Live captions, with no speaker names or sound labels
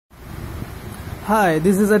Hi,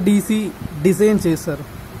 this is a DC design chaser,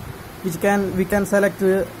 which we can select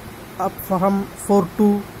up from 4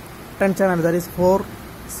 to 10 channels. That is 4,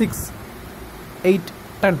 6, 8,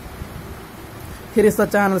 10. Here is the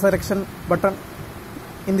channel selection button.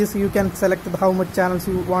 In this you can select how much channels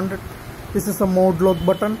you wanted. This is the mode lock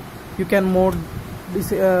button. You can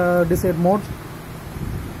decide mode.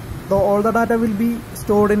 All the data will be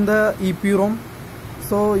stored in the EPROM,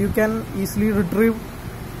 so you can easily retrieve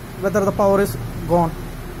whether the power is gone.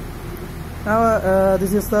 Now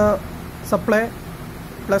this is the supply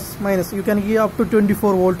plus minus. You can give up to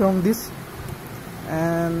 24 volt on this,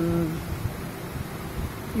 and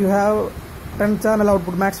you have 10 channel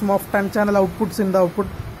output, maximum of 10 channel outputs in the output.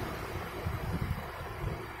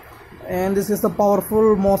 And this is the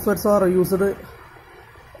powerful MOSFETs are used.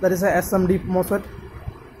 That is a SMD MOSFET.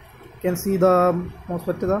 You can see the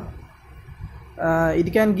MOSFET there.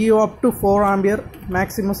 It can give up to 4 ampere,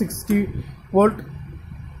 maximum 60 volt.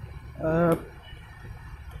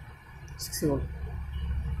 60 volt.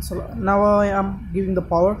 So now I am giving the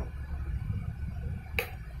power.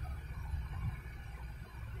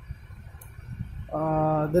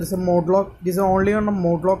 There is a mode lock. This is only on a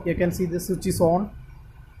mode lock. You can see the switch is on.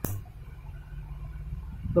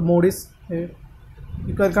 The mode is here.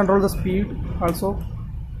 You can control the speed also.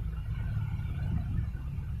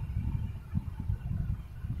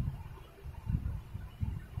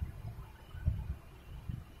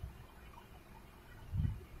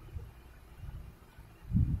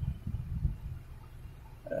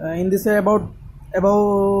 In this about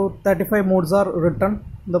 35 modes are written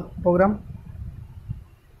in the program.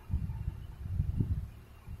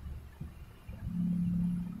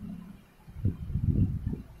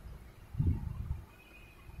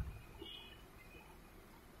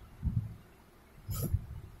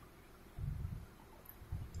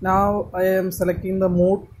 Now I am selecting the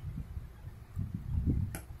mode.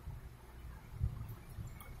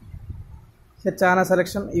 The channel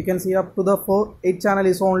selection, you can see up to the 8 channel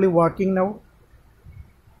is only working now.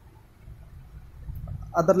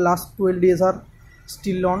 Other last 2 LEDs are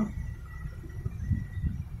still on.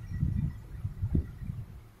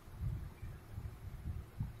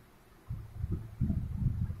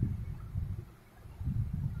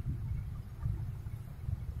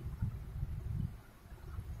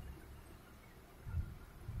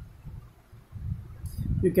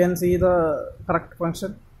 You can see the correct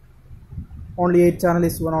function. Only 8 channel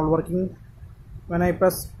is not working. When I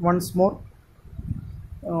press once more,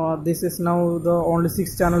 this is now the only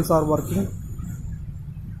 6 channels are working.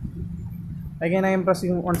 Again I am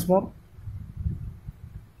pressing once more,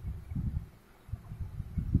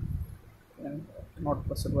 and not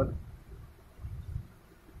pressed well.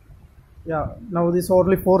 Yeah, now this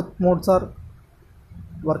only 4 modes are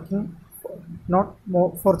working. Not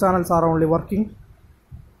more, 4 channels are only working.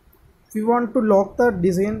 If you want to lock the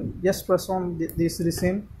design, just press on this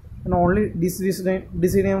design, and only this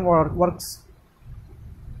design works.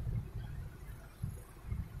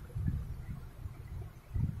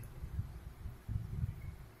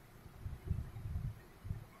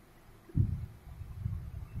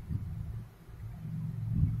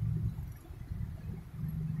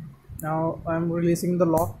 Now I am releasing the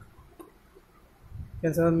lock. You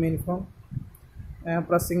can see the main form. I am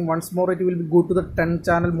pressing once more, it will go to the 10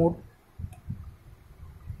 channel mode.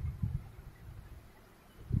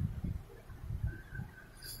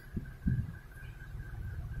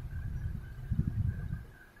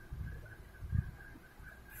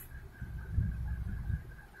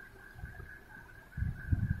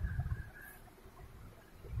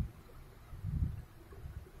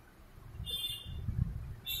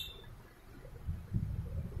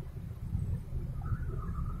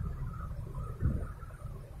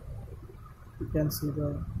 You can see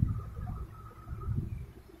the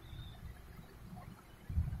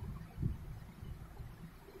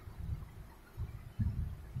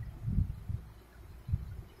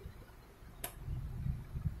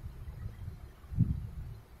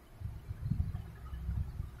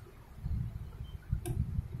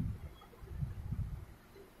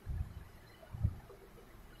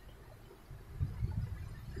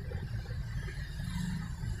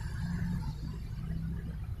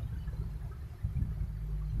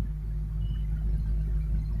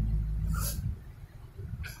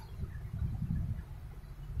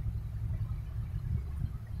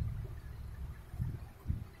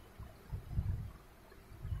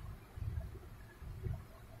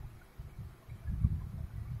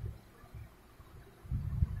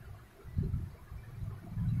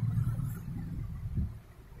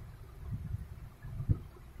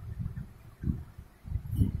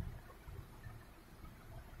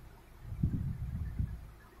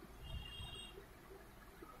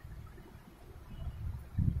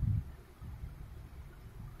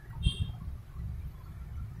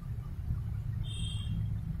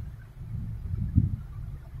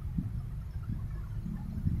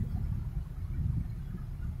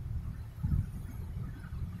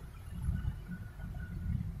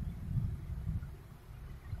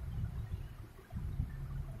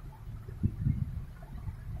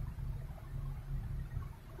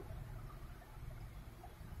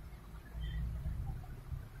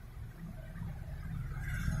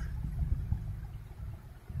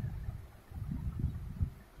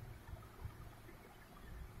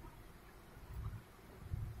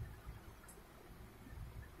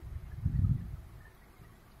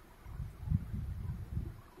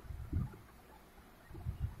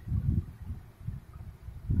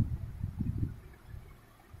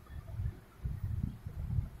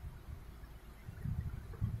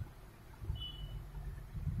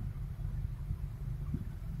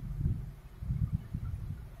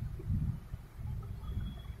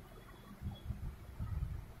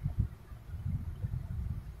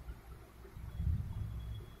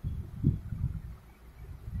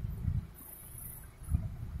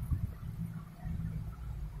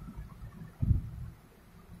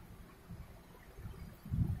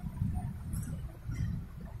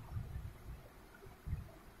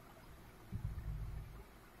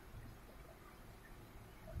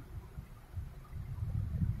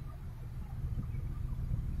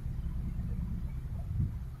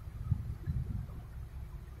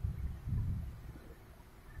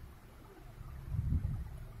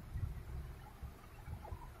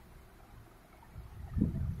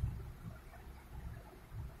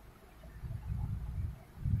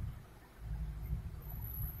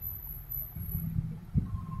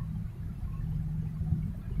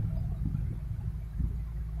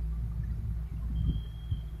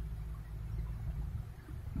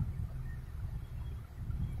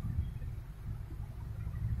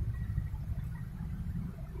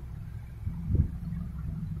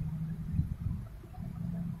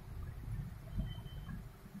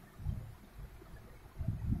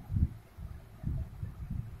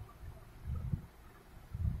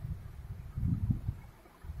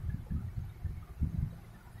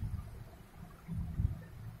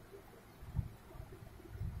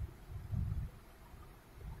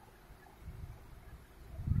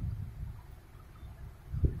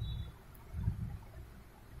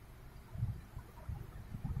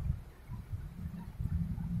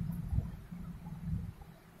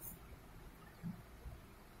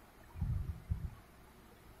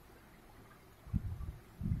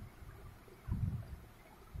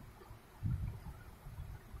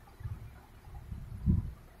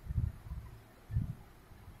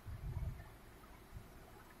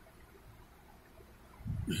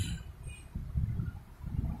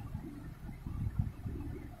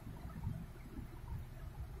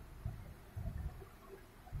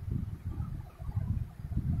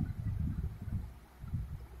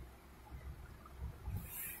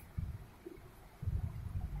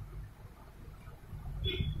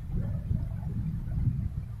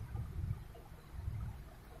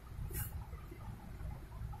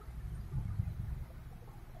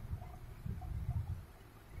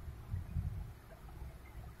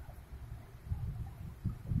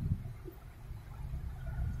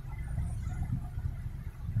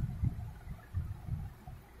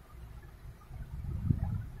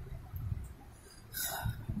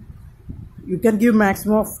you can give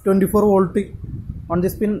maximum of 24 volt. On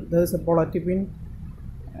this pin there is a polarity pin,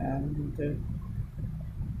 and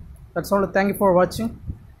that's all. Thank you for watching.